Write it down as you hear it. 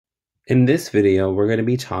In this video, we're going to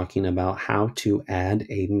be talking about how to add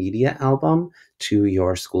a media album to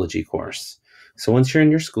your Schoology course. So once you're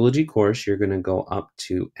in your Schoology course, you're going to go up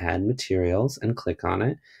to Add Materials and click on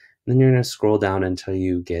it. Then you're going to scroll down until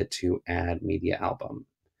you get to Add Media Album.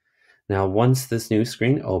 Now, once this new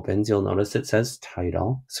screen opens, you'll notice it says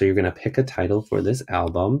Title. So you're going to pick a title for this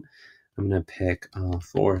album. I'm going to pick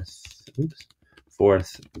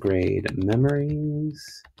fourth grade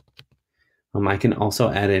memories. I can also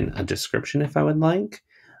add in a description if I would like.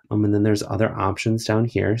 And then there's other options down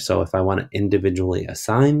here. So if I want to individually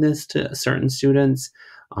assign this to certain students,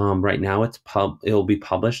 right now it'll be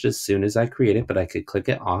published as soon as I create it, but I could click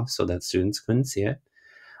it off so that students couldn't see it.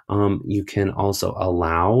 You can also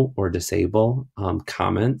allow or disable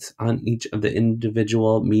comments on each of the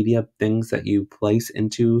individual media things that you place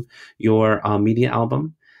into your media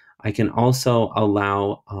album. I can also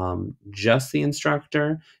allow just the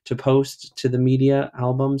instructor to post to the media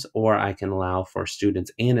albums, or I can allow for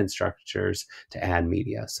students and instructors to add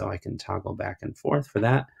media. So I can toggle back and forth for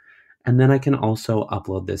that. And then I can also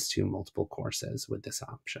upload this to multiple courses with this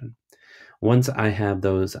option. Once I have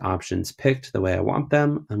those options picked the way I want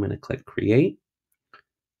them, I'm going to click Create.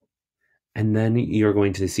 And then you're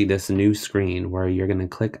going to see this new screen where you're going to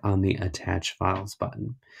click on the Attach Files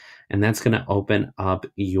button. And that's going to open up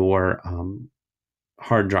your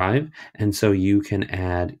hard drive. And so you can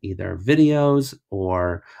add either videos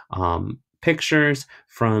or pictures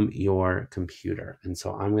from your computer. And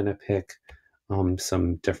so I'm going to pick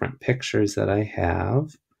some different pictures that I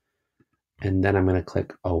have. And then I'm going to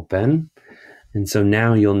click Open. And so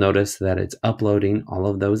now you'll notice that it's uploading all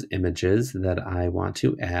of those images that I want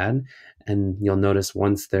to add. And you'll notice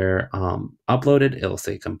once they're uploaded, it'll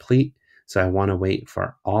say complete. So I want to wait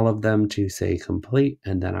for all of them to say complete,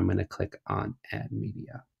 and then I'm going to click on Add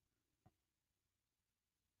Media.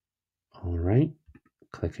 All right,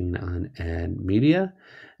 clicking on Add Media.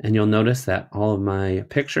 And you'll notice that all of my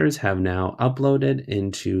pictures have now uploaded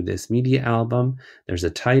into this media album. There's a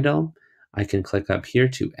title. I can click up here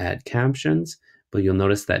to add captions, but you'll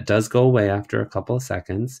notice that does go away after a couple of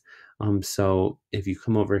seconds. So if you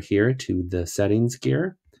come over here to the settings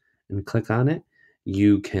gear and click on it,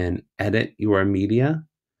 you can edit your media,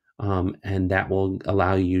 and that will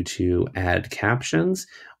allow you to add captions,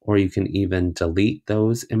 or you can even delete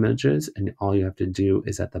those images. And all you have to do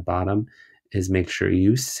is at the bottom is make sure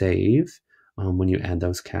you save when you add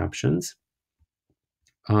those captions.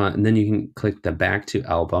 And then you can click the back to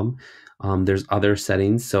album. There's other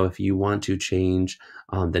settings. So if you want to change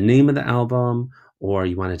the name of the album, or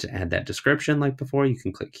you wanted to add that description like before, you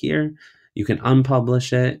can click here. You can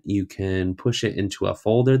unpublish it. You can push it into a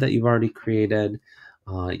folder that you've already created.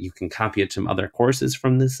 You can copy it to other courses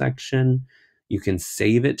from this section. You can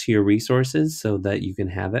save it to your resources so that you can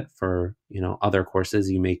have it for other courses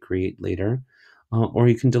you may create later, or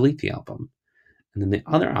you can delete the album. And then the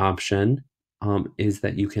other option is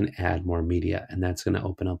that you can add more media, and that's going to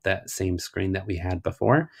open up that same screen that we had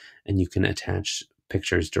before, and you can attach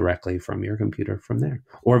pictures directly from your computer from there,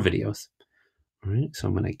 or videos. All right, so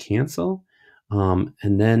I'm going to cancel, and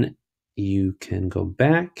then you can go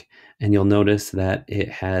back, and you'll notice that it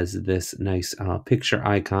has this nice picture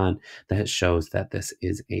icon that shows that this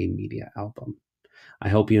is a media album. I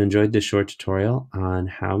hope you enjoyed this short tutorial on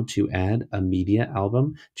how to add a media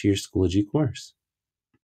album to your Schoology course.